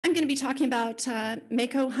I'm going to be talking about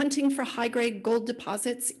Mako hunting for high-grade gold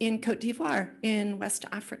deposits in Côte d'Ivoire in West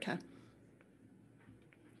Africa.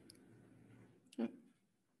 Oh,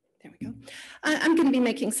 there we go. I'm going to be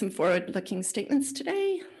making some forward-looking statements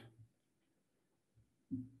today.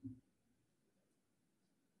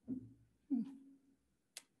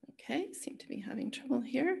 Okay, seem to be having trouble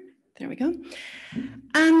here. There we go.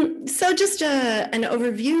 So just an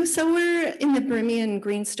overview. So we're in the Birimian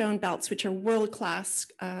greenstone belts, which are world-class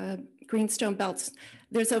greenstone belts.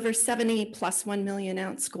 There's over 70 plus 1 million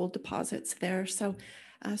ounce gold deposits there. So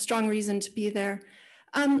strong reason to be there.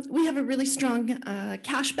 We have a really strong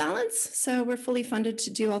cash balance. So we're fully funded to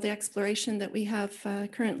do all the exploration that we have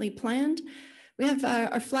currently planned. We have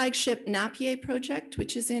our flagship Napier project,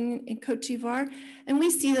 which is in Côte d'Ivoire, and we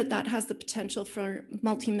see that that has the potential for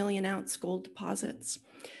multi-million ounce gold deposits.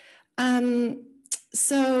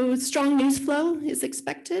 So strong news flow is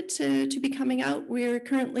expected to be coming out. We're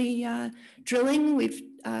currently drilling. We've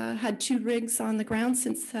had 2 rigs on the ground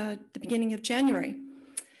since the beginning of January.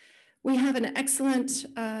 We have an excellent,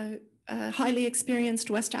 highly experienced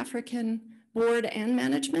West African board and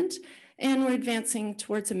management, and we're advancing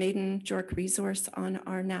towards a maiden JORC resource on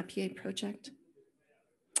our Napier project.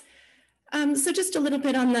 So just a little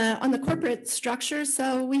bit on the corporate structure.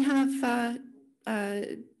 So we have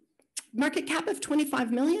market cap of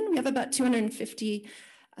 25 million. We have about 250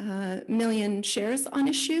 million shares on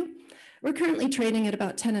issue. We're currently trading at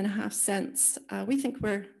about 10.5 cents. We think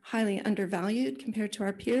we're highly undervalued compared to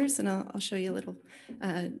our peers, and I'll show you a little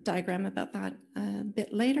diagram about that a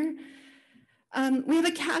bit later. We have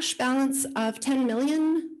a cash balance of 10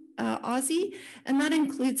 million Aussie, and that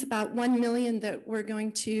includes about 1 million that we're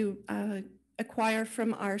going to acquire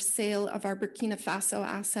from our sale of our Burkina Faso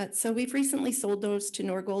assets. So we've recently sold those to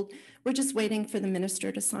Norgold. We're just waiting for the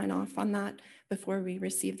minister to sign off on that before we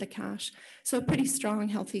receive the cash. So a pretty strong,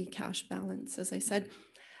 healthy cash balance, as I said.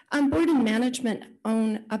 Board and management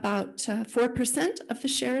own about 4% of the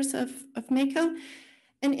shares of Mako,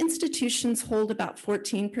 and institutions hold about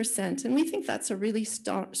 14%. And we think that's a really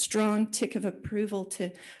strong tick of approval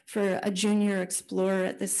for a junior explorer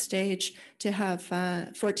at this stage to have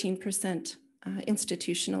 14%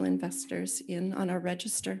 institutional investors on our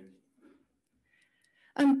register.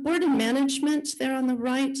 Board and management there on the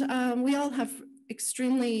right, we all have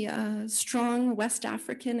extremely strong West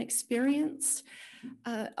African experience.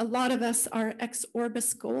 A lot of us are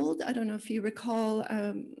ex-Orbis Gold. I don't know if you recall,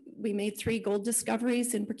 we made 3 gold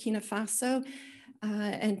discoveries in Burkina Faso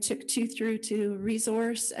and took 2 through to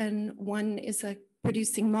resource, and 1 is a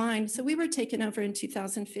producing mine. So we were taken over in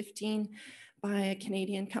 2015 by a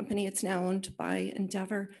Canadian company. It's now owned by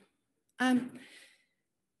Endeavour.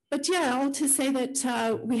 But yeah, all to say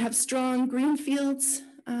that we have strong greenfields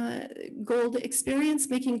gold experience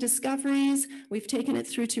making discoveries. We've taken it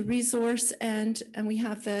through to resource, and we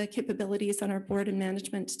have the capabilities on our board and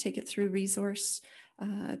management to take it through resource,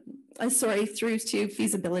 through to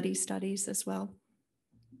feasibility studies as well.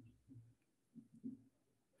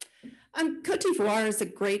 Côte d'Ivoire is a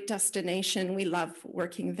great destination. We love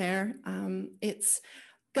working there. It's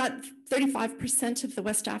got 35% of the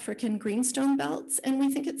West African greenstone belts, and we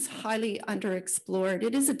think it's highly underexplored.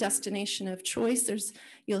 It is a destination of choice.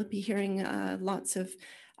 You'll be hearing lots of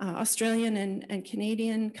Australian and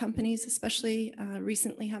Canadian companies, especially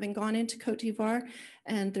recently having gone into Côte d'Ivoire,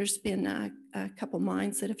 and there's been a couple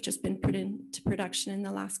mines that have just been put into production in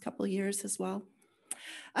the last couple of years as well.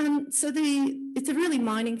 So it's a really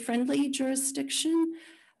mining-friendly jurisdiction.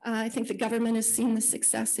 I think the government has seen the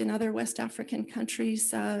success in other West African countries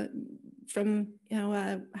from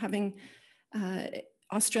having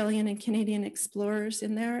Australian and Canadian explorers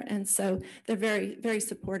in there, and so they're very, very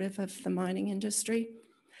supportive of the mining industry.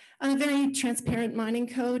 A very transparent mining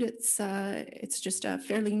code. It's just a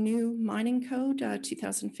fairly new mining code,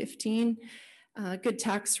 2015. Good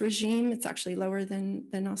tax regime. It's actually lower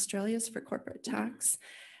than Australia's for corporate tax.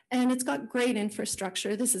 And it's got great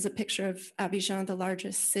infrastructure. This is a picture of Abidjan, the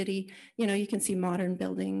largest city. You can see modern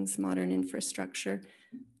buildings, modern infrastructure.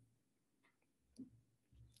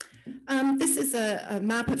 This is a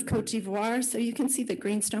map of Côte d'Ivoire. So you can see the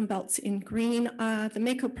greenstone belts in green. The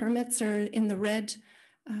Mako permits are in the red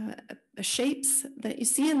shapes that you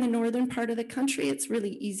see in the northern part of the country. It's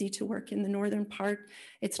really easy to work in the northern part.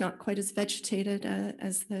 It's not quite as vegetated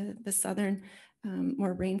as the southern,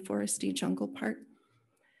 more rainforesty jungle part.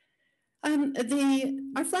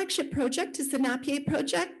 Our flagship project is the Napier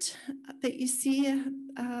project that you see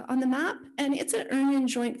on the map, and it's an earn-in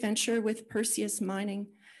joint venture with Perseus Mining.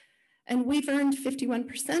 And we've earned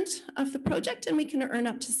 51% of the project, and we can earn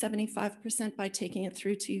up to 75% by taking it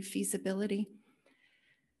through to feasibility.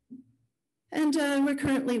 And we're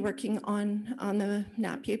currently working on the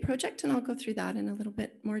Napier project, and I'll go through that in a little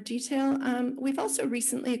bit more detail. We've also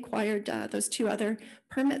recently acquired those 2 other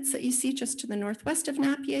permits that you see just to the northwest of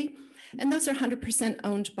Napier, and those are 100%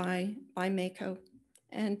 owned by Mako.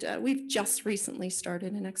 And we've just recently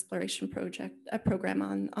started an exploration program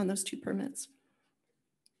on those 2 permits.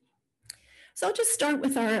 So I'll just start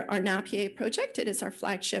with our Napier project. It is our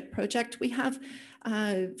flagship project. We have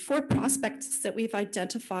 4 prospects that we've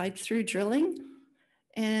identified through drilling.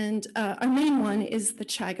 And our main one is the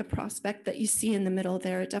Chaga prospect that you see in the middle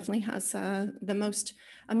there. It definitely has the most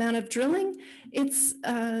amount of drilling. It's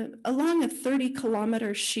along a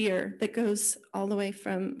 30-kilometer shear that goes all the way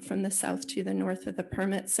from the south to the north of the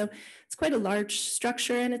permit. So it's quite a large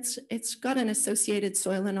structure, and it's got an associated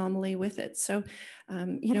soil anomaly with it. So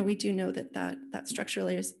you know, we do know that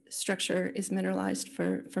structure is mineralized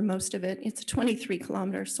for most of it. It's a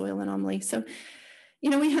 23-kilometer soil anomaly. So you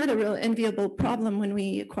know, we had a real enviable problem when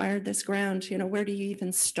we acquired this ground. You know, where do you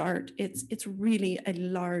even start? It's really a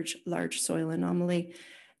large soil anomaly.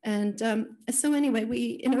 And so anyway,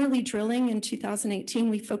 in early drilling in 2018,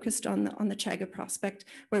 we focused on the Chaga prospect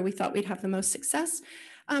where we thought we'd have the most success.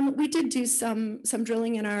 We did do some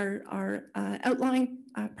drilling in our outlying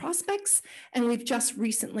prospects, and we've just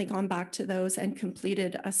recently gone back to those and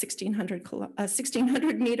completed a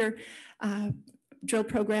 1,600 meter drill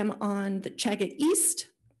program on the Chaga East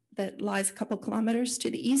that lies a couple kilometers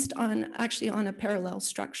to the east actually on a parallel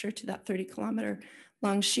structure to that 30-kilometer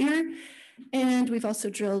long shear. And we've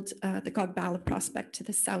also drilled the Gogbala prospect to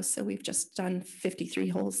the south. So we've just done 53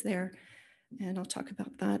 holes there. And I'll talk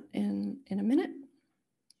about that in a minute.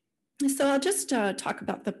 So I'll just talk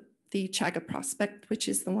about the Chaga prospect, which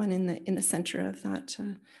is the one in the center of that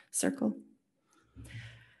circle.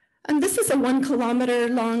 And this is a 1 kilometer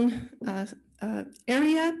long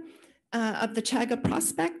area of the Chaga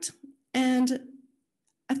prospect. And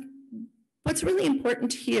what's really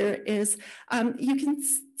important here is you can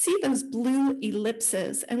see those blue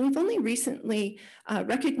ellipses, and we've only recently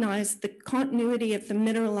recognized the continuity of the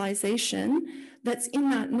mineralization that's in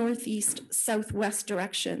that northeast-southwest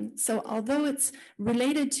direction. So although it's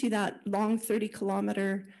related to that long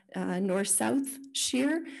 30-kilometer north-south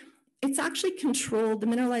shear, it's actually controlled, the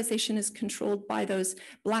mineralization is controlled by those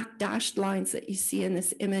black dashed lines that you see in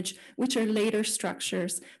this image, which are later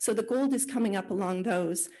structures. So the gold is coming up along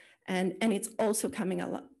those, and it's also coming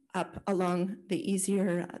up along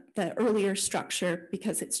the earlier structure,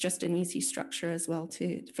 because it's just an easy structure as well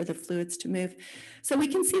for the fluids to move. So we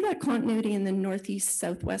can see that continuity in the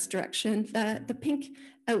northeast-southwest direction. The pink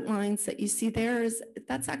outlines that you see there,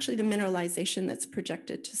 that's actually the mineralization that's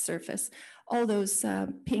projected to surface. All those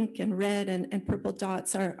pink and red and purple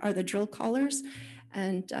dots are the drill collars.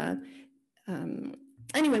 And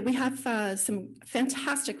anyway, we have some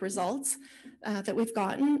fantastic results that we've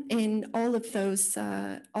gotten in all of those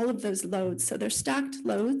loads. So they're stacked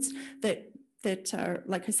loads that are,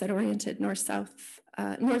 like I said, oriented north-south,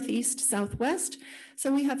 northeast, southwest.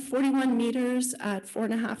 So we have 41 meters at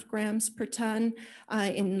 4.5 grams per ton.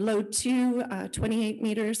 In load 2, 28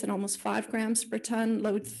 meters at almost 5 grams per ton.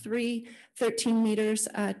 Load 3, 13 meters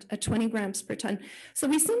at 20 grams per ton. So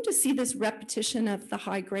we seem to see this repetition of the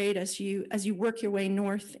high grade as you work your way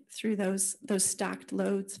north through those stacked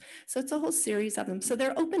loads. So it's a whole series of them. So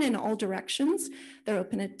they're open in all directions. They're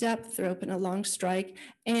open at depth, they're open along strike,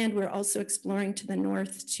 and we're also exploring to the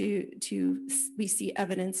north we see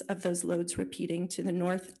evidence of those loads repeating to the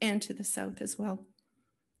north and to the south as well.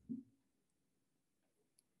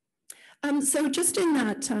 So just in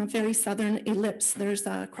that very southern ellipse, there's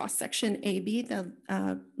a cross-section AB, the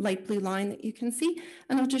light blue line that you can see,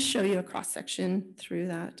 and I'll just show you a cross-section through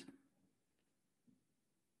that.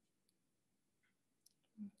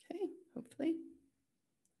 Okay, hopefully.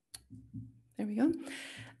 There we go.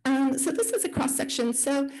 So this is a cross-section.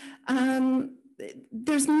 So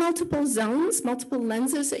there's multiple zones, multiple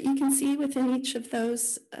lenses that you can see within each of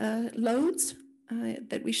those loads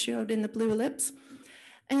that we showed in the blue ellipse.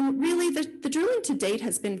 And really, the drilling to date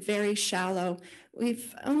has been very shallow.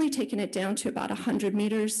 We've only taken it down to about 100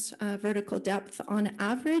 meters vertical depth on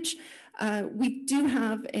average. We do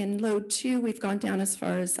have in load 2, we've gone down as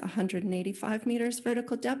far as 185 meters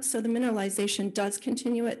vertical depth. So the mineralization does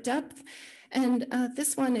continue at depth. And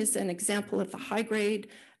this one is an example of the high-grade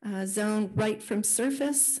zone right from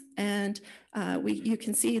surface. And you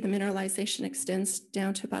can see the mineralization extends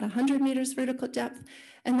down to about 100 meters vertical depth.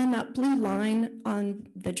 And then that blue line on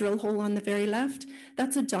the drill hole on the very left,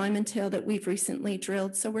 that's a diamond tail that we've recently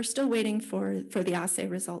drilled. So we're still waiting for the assay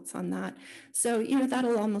results on that. So, you know,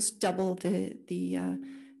 that'll almost double the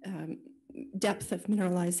depth of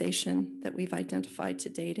mineralization that we've identified to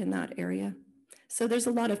date in that area. So there's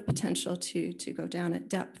a lot of potential to go down at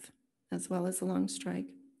depth as well as along strike.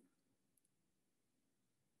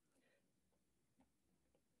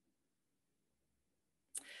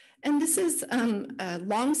 And this is a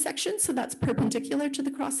long section, so that's perpendicular to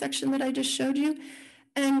the cross section that I just showed you.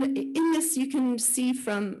 And in this, you can see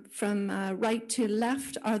from right to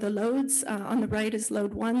left are the loads. On the right is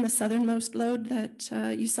load 1, the southernmost load that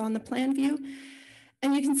you saw in the plan view.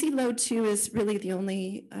 And you can see load 2 is really the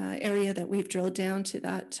only area that we've drilled down to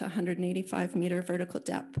that 185 meter vertical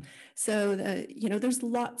depth. So, there's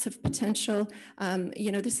lots of potential.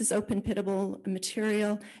 This is open pitable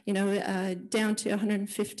material, down to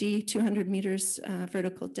 150, 200 meters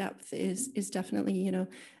vertical depth is definitely,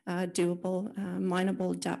 doable,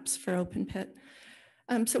 mineable depths for open pit.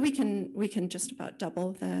 So we can just about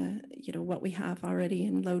double the, what we have already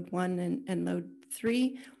in load 1 and load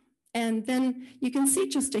 3. And then you can see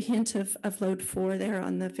just a hint of load 4 there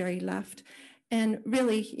on the very left. And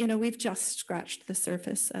really, we've just scratched the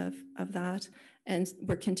surface of that. And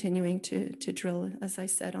we're continuing to drill, as I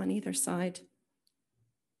said, on either side.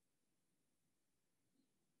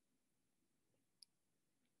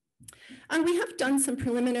 And we have done some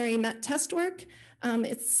preliminary met test work.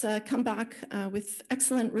 It's come back with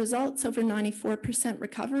excellent results, over 94%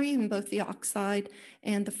 recovery in both the oxide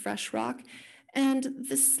and the fresh rock. And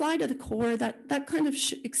this slide of the core, that kind of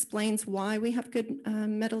explains why we have good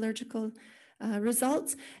metallurgical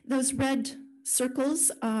results. Those red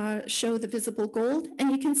circles show the visible gold, and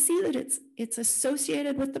you can see that it's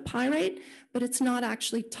associated with the pyrite, but it's not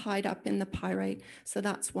actually tied up in the pyrite. So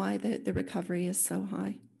that's why the recovery is so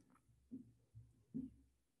high.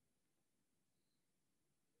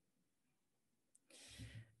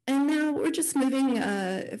 And now we're just moving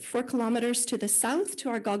 4 kilometers to the south to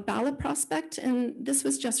our Gogbala prospect, and this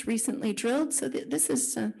was just recently drilled. So this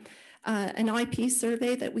is an IP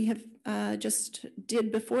survey that we have just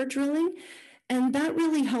did before drilling, and that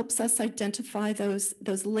really helps us identify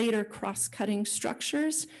those later cross-cutting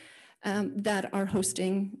structures that are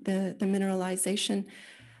hosting the mineralization.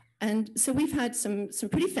 And so we've had some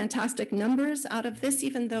pretty fantastic numbers out of this,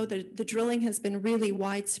 even though the drilling has been really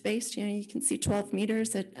wide spaced. You can see 12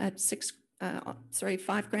 meters at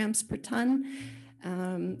 5 grams per ton.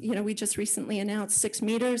 We just recently announced 6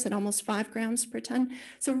 meters at almost 5 grams per ton.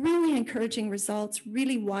 So really encouraging results,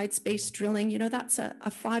 really wide spaced drilling. That's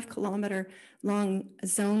a 5 kilometer long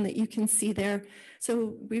zone that you can see there.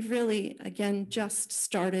 So we've really, again, just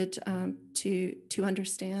started to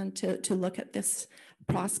understand, to look at this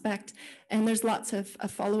prospect. And there's lots of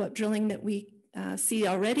follow-up drilling that we see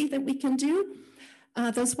already that we can do.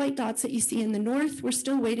 Those white dots that you see in the north, we're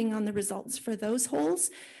still waiting on the results for those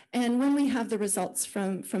holes. And when we have the results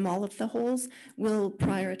from all of the holes, we'll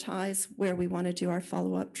prioritize where we want to do our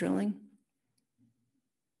follow-up drilling.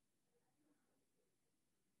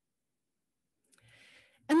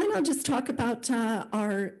 And then I'll just talk about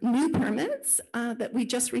our new permits that we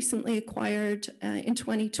just recently acquired in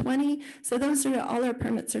 2020. So those are all our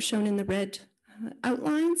permits are shown in the red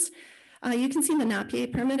outlines. You can see the Napier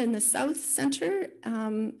permit in the south center,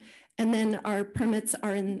 and then our permits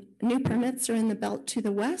are new permits are in the belt to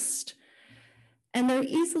the west. And they're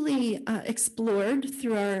easily explored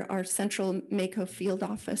through our central Mako field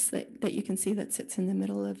office that you can see that sits in the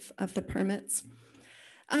middle of the permits.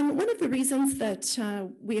 One of the reasons that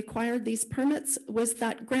we acquired these permits was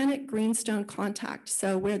that granite greenstone contact,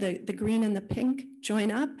 so where the green and the pink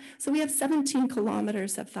join up. So we have 17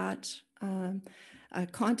 kilometers of that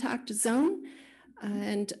contact zone.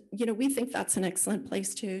 And we think that's an excellent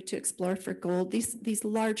place to explore for gold. These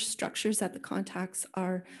large structures at the contacts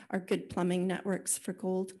are good plumbing networks for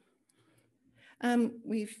gold.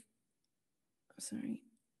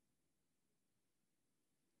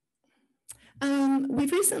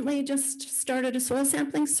 We've recently just started a soil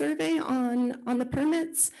sampling survey on the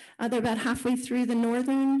permits. They're about halfway through the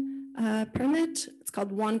northern permit. It's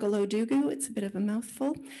called Wangalodugu. It's a bit of a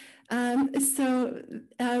mouthful.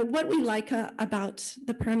 What we like about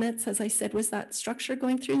the permits, as I said, was that structure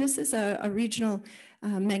going through. This is a regional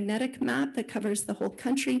magnetic map that covers the whole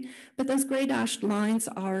country, but those gray dashed lines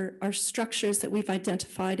are structures that we've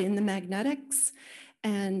identified in the magnetics.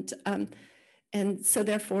 And so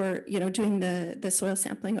therefore, doing the soil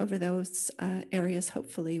sampling over those areas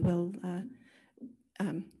hopefully will,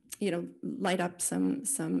 light up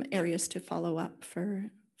some areas to follow up for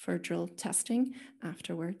drill testing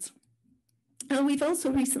afterwards. We've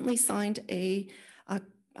also recently signed a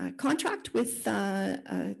contract with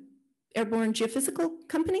airborne geophysical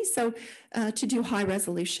company, so to do high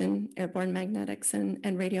resolution airborne magnetics and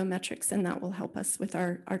radiometrics, and that will help us with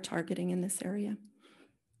our targeting in this area.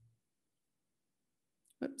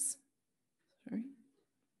 Whoops, sorry.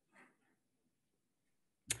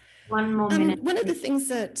 One more minute. One of the things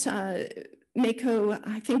that Mako,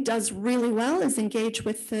 I think, does really well is engage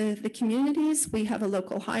with the communities. We have a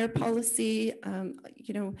local hire policy.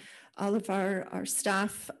 You know, all of our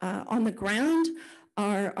staff on the ground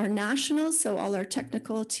are national, so all our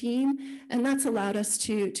technical team, and that's allowed us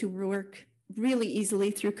to work really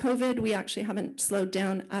easily through COVID. We actually haven't slowed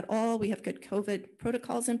down at all. We have good COVID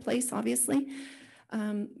protocols in place, obviously,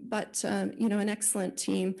 but you know, an excellent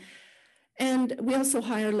team. And we also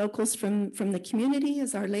hire locals from the community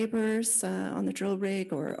as our laborers on the drill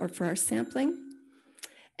rig or for our sampling.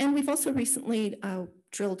 And we've also recently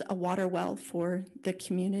drilled a water well for the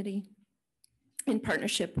community in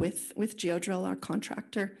partnership with Geodrill, our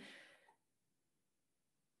contractor.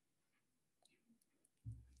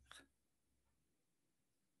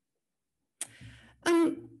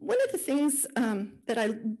 One of the things that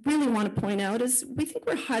I really want to point out is we think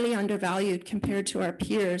we're highly undervalued compared to our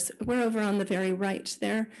peers. We're over on the very right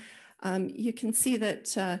there. You can see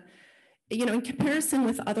that, you know, in comparison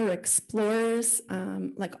with other explorers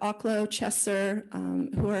like Oklo, Chesser,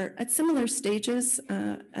 who are at similar stages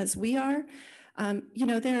as we are, you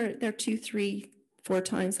know, they're 2, 3, 4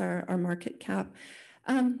 times our market cap.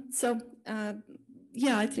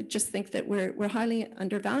 Yeah, I just think that we're highly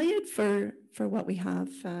undervalued for what we have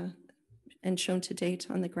and shown to date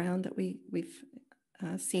on the ground that we've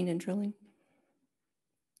seen in drilling.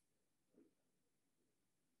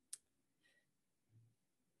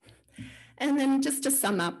 And then just to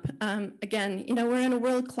sum up, again, you know, we're in a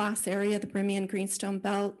world-class area. The Permian Greenstone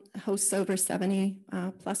Belt hosts over 70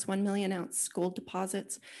 plus 1 million ounce gold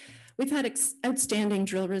deposits. We've had outstanding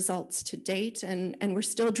drill results to date, and we're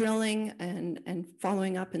still drilling and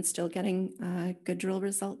following up and still getting good drill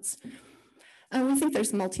results. We think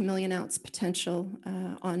there's multi-million ounce potential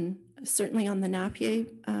certainly on the Napier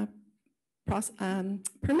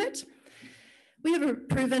permit. We have a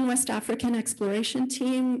proven West African exploration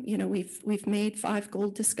team. You know, we've made 5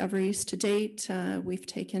 gold discoveries to date. We've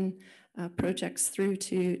taken projects through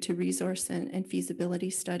to resource and feasibility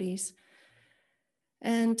studies.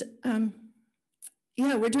 And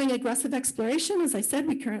yeah, we're doing aggressive exploration. As I said,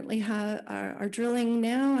 we currently are drilling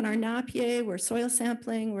now on our Napier. We're soil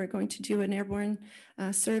sampling. We're going to do an airborne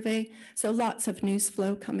survey. So lots of news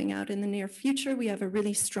flow coming out in the near future. We have a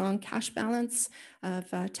really strong cash balance of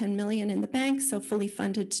 10 million in the bank, so fully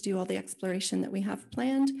funded to do all the exploration that we have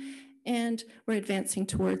planned. And we're advancing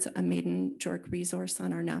towards a maiden JORC resource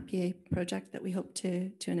on our Napier project that we hope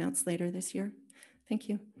to announce later this year. Thank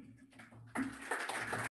you.